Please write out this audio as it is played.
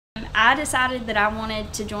I decided that I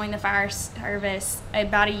wanted to join the fire service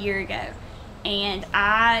about a year ago, and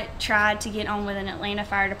I tried to get on with an Atlanta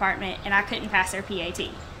fire department, and I couldn't pass their PAT.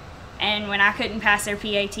 And when I couldn't pass their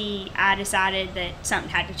PAT, I decided that something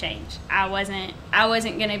had to change. I wasn't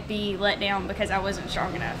going to be let down because I wasn't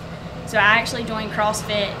strong enough. So I actually joined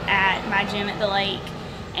CrossFit at my gym at the lake,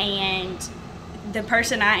 and the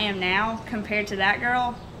person I am now compared to that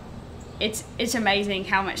girl, it's amazing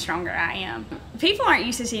how much stronger I am. People aren't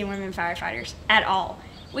used to seeing women firefighters at all.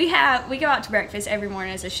 We go out to breakfast every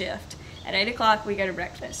morning as a shift. At 8 o'clock, we go to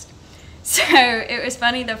breakfast. So it was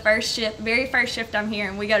funny, the very first shift I'm here,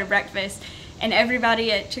 and we go to breakfast, and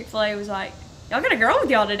everybody at Chick-fil-A was like, y'all got a girl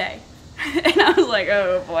with y'all today. And I was like,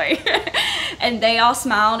 oh boy. And they all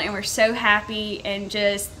smiled and were so happy and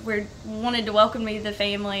just wanted to welcome me to the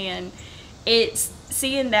family. And it's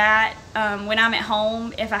seeing that when I'm at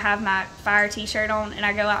home, if I have my fire t-shirt on and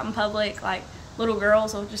I go out in public, like little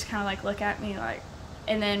girls will just kind of like look at me like,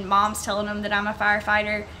 and then mom's telling them that I'm a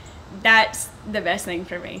firefighter. That's the best thing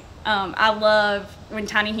for me. I love when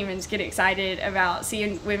tiny humans get excited about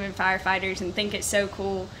seeing women firefighters and think it's so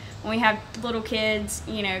cool. When we have little kids,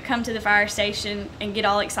 you know, come to the fire station and get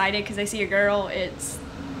all excited because they see a girl, it's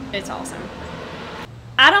awesome.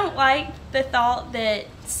 I don't like the thought that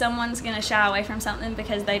someone's going to shy away from something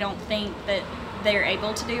because they don't think that they're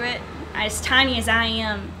able to do it. As tiny as I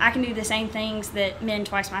am, I can do the same things that men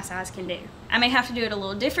twice my size can do. I may have to do it a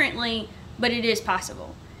little differently, but it is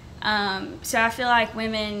possible. So I feel like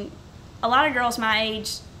women, a lot of girls my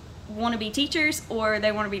age want to be teachers or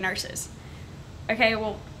they want to be nurses. Okay,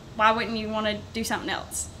 well, why wouldn't you want to do something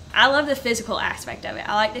else? I love the physical aspect of it.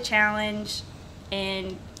 I like the challenge,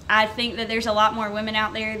 and I think that there's a lot more women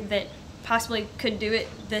out there that possibly could do it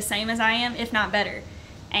the same as I am, if not better,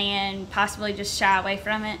 and possibly just shy away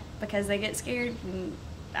from it because they get scared, and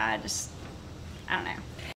I don't know.